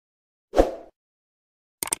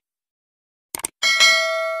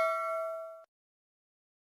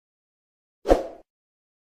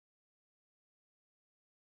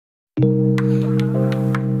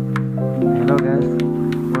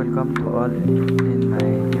welcome to all in my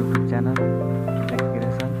YouTube channel Tech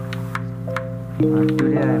Creation.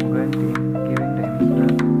 Today I am going to giving the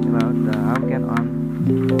instruction about how can earn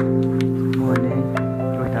money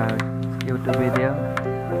with a YouTube video.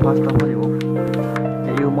 First of all,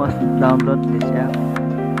 you must download this app.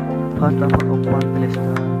 First of all, open Play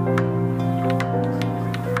Store.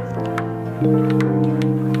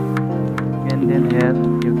 And then here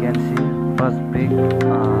you can see first big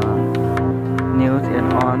news and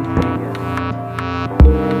on videos.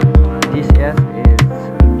 This app is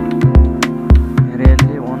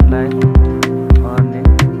really online earning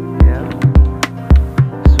here.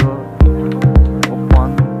 So open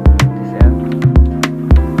this app.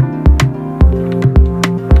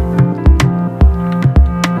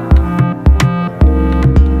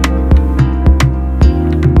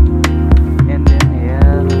 And then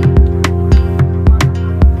here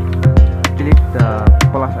click the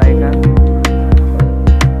plus icon.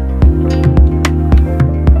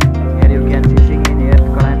 Here you can see singing here,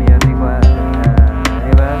 climb here, river,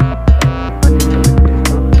 continue with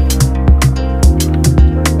Facebook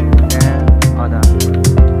and other.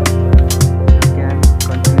 You can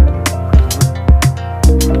continue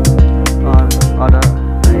Facebook or other.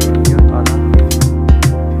 I use other.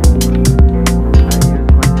 I use continue and over.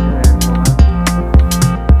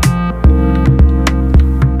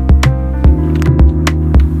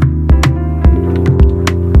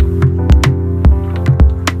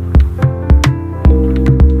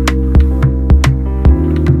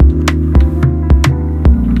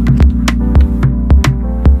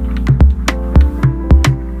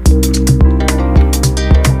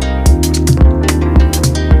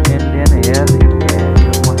 And then here you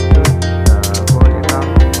must choose the whole account.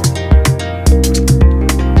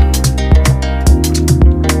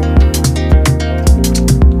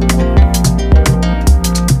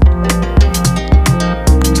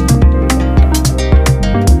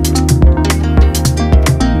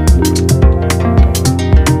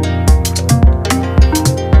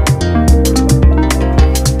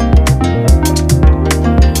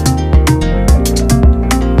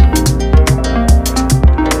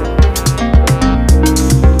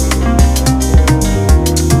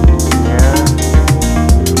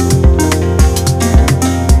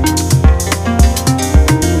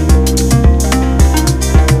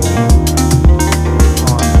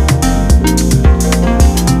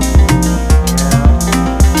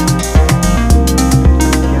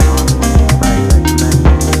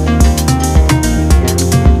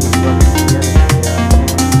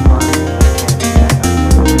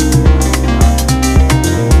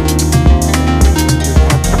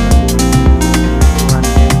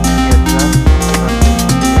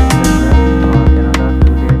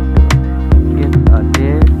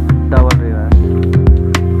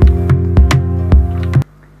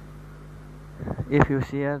 If you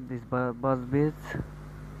share this buzz beats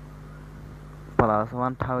plus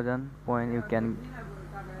 1000 point, you can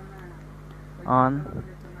earn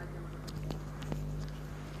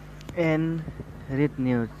and read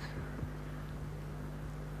news.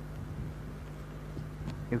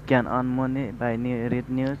 You can earn money by read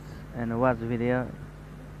news and watch video.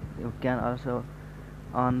 You can also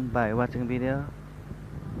earn by watching video.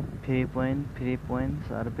 Free point,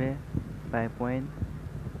 survey, buy point,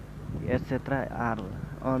 etc. are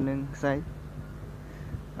earning site.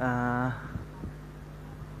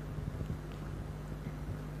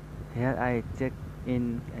 Here I check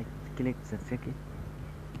in. I click the check it.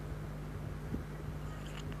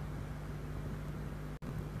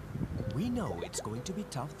 We know it's going to be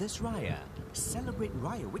tough this Raya. Celebrate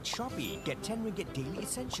Raya with Shopee. Get 10 ringgit daily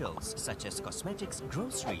essentials such as cosmetics,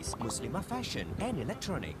 groceries, Muslimah fashion and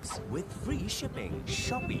electronics with free shipping.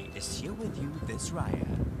 Shopee is here with you this Raya.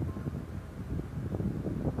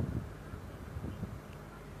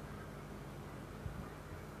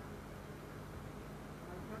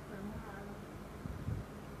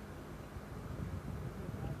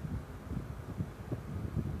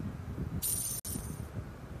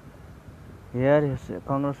 Here is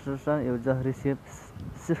congratulations, you just received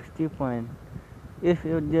 60 points. If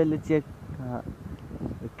you daily check,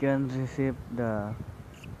 you can receive the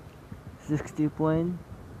 60 point.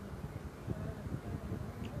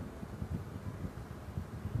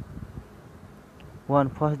 One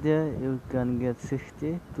first day you can get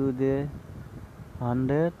 60, 2 day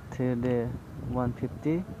 100, 3 day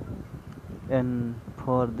 150, and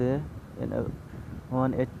 4 day and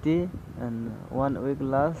 180, and 1 week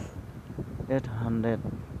last 800.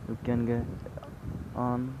 You can get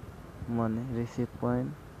on money, receive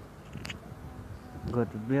point, go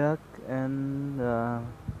to back, and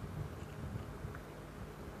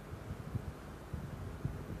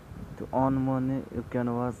To earn money, you can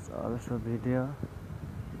watch also video.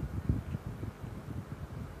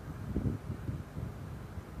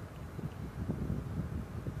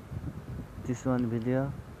 This one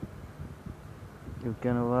video you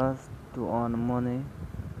can watch to earn money.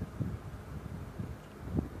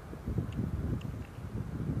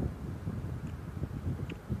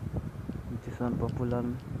 This one popular,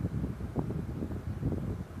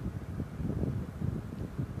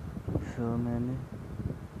 so many,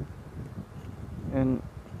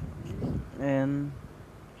 and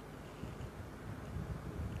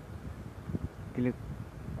click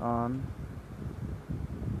on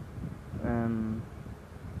and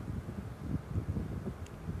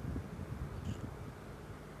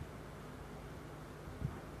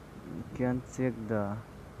you can check the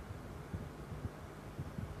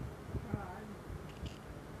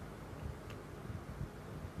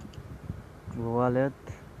wallet.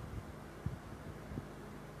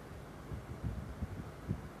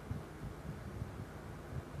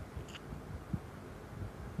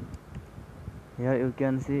 Here you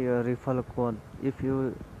can see your referral code. If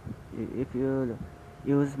you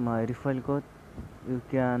use my referral code, you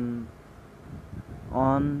can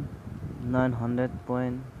earn 900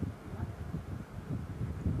 point.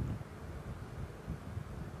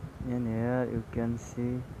 And here you can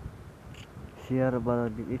see share Badal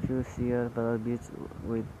Beach. If you share Badal Beach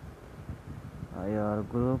with your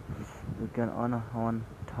group, you can earn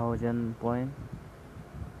 1000 point.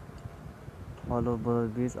 Follow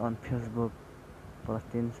Badal Beach on Facebook plus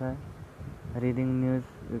 300. Reading news,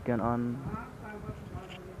 you can earn.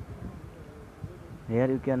 Here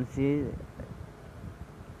you can see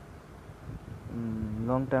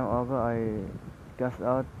long time ago I cash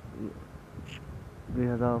out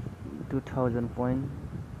because of 2000 point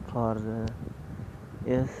for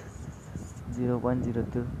S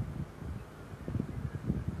 0.02.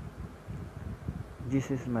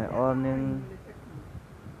 This is my earning.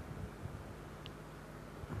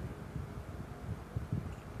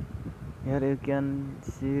 Here you can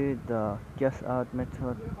see the cash out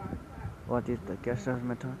method. What is the cash out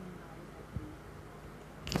method?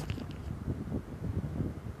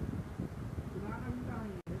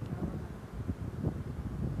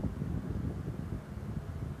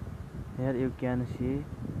 Here you can see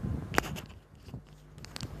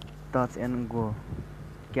touch and go.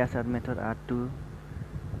 Cash out method are two: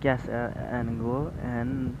 cash and go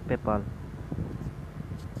and PayPal.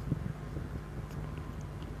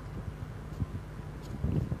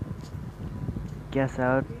 Cash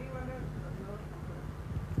out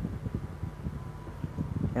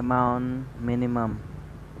amount minimum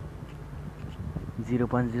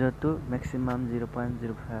 0.02, maximum 0.05.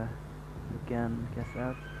 You can cash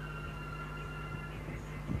out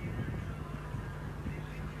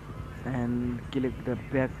and click the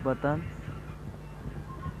back button.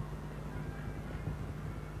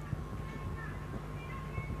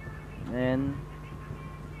 And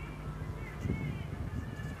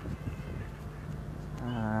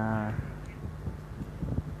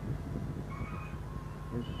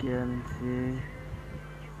you can see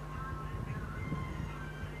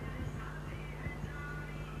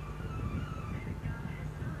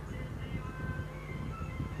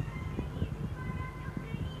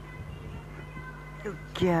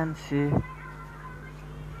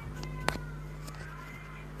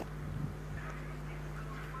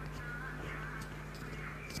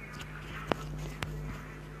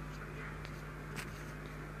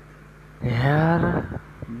here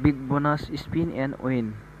big bonus spin and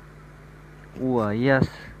win. Wow, yes,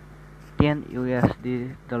 10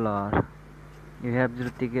 USD dollar. You have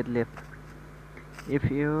 0 ticket left.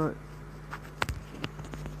 If you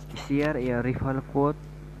share your referral code,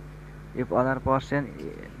 if other person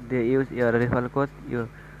they use your referral code, you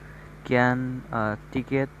can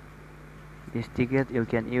ticket this ticket you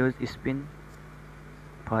can use spin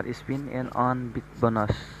for spin and on big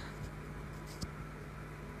bonus.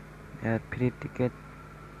 Free ticket.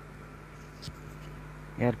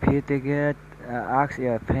 Ask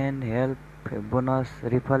your friend help bonus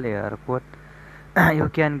referral your code. You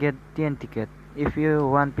can get 10 ticket. If you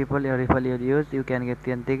want people your referral you use, you can get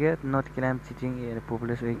 10 ticket. Not claim cheating in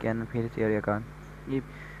publish, we can freeze your account. If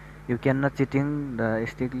you cannot cheating, the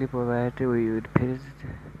strictly provided we would freeze.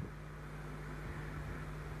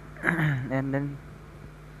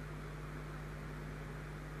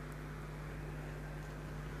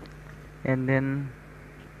 and then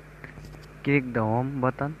click the home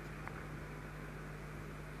button.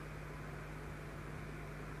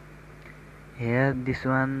 Here this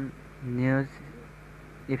one news.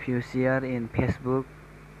 If you share in Facebook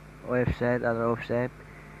website, other website,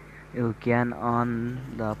 You can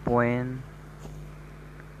earn the point.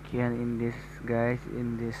 Can in this guys,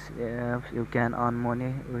 in this apps you can earn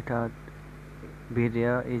money without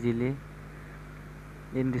video easily.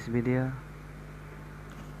 In this video,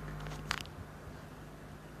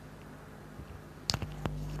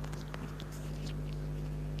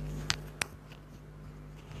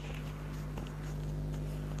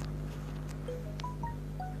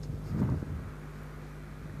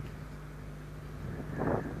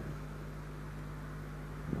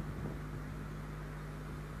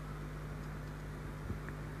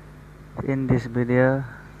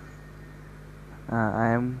 I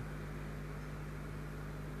am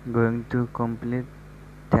going to complete.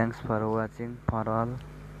 Thanks for watching for all.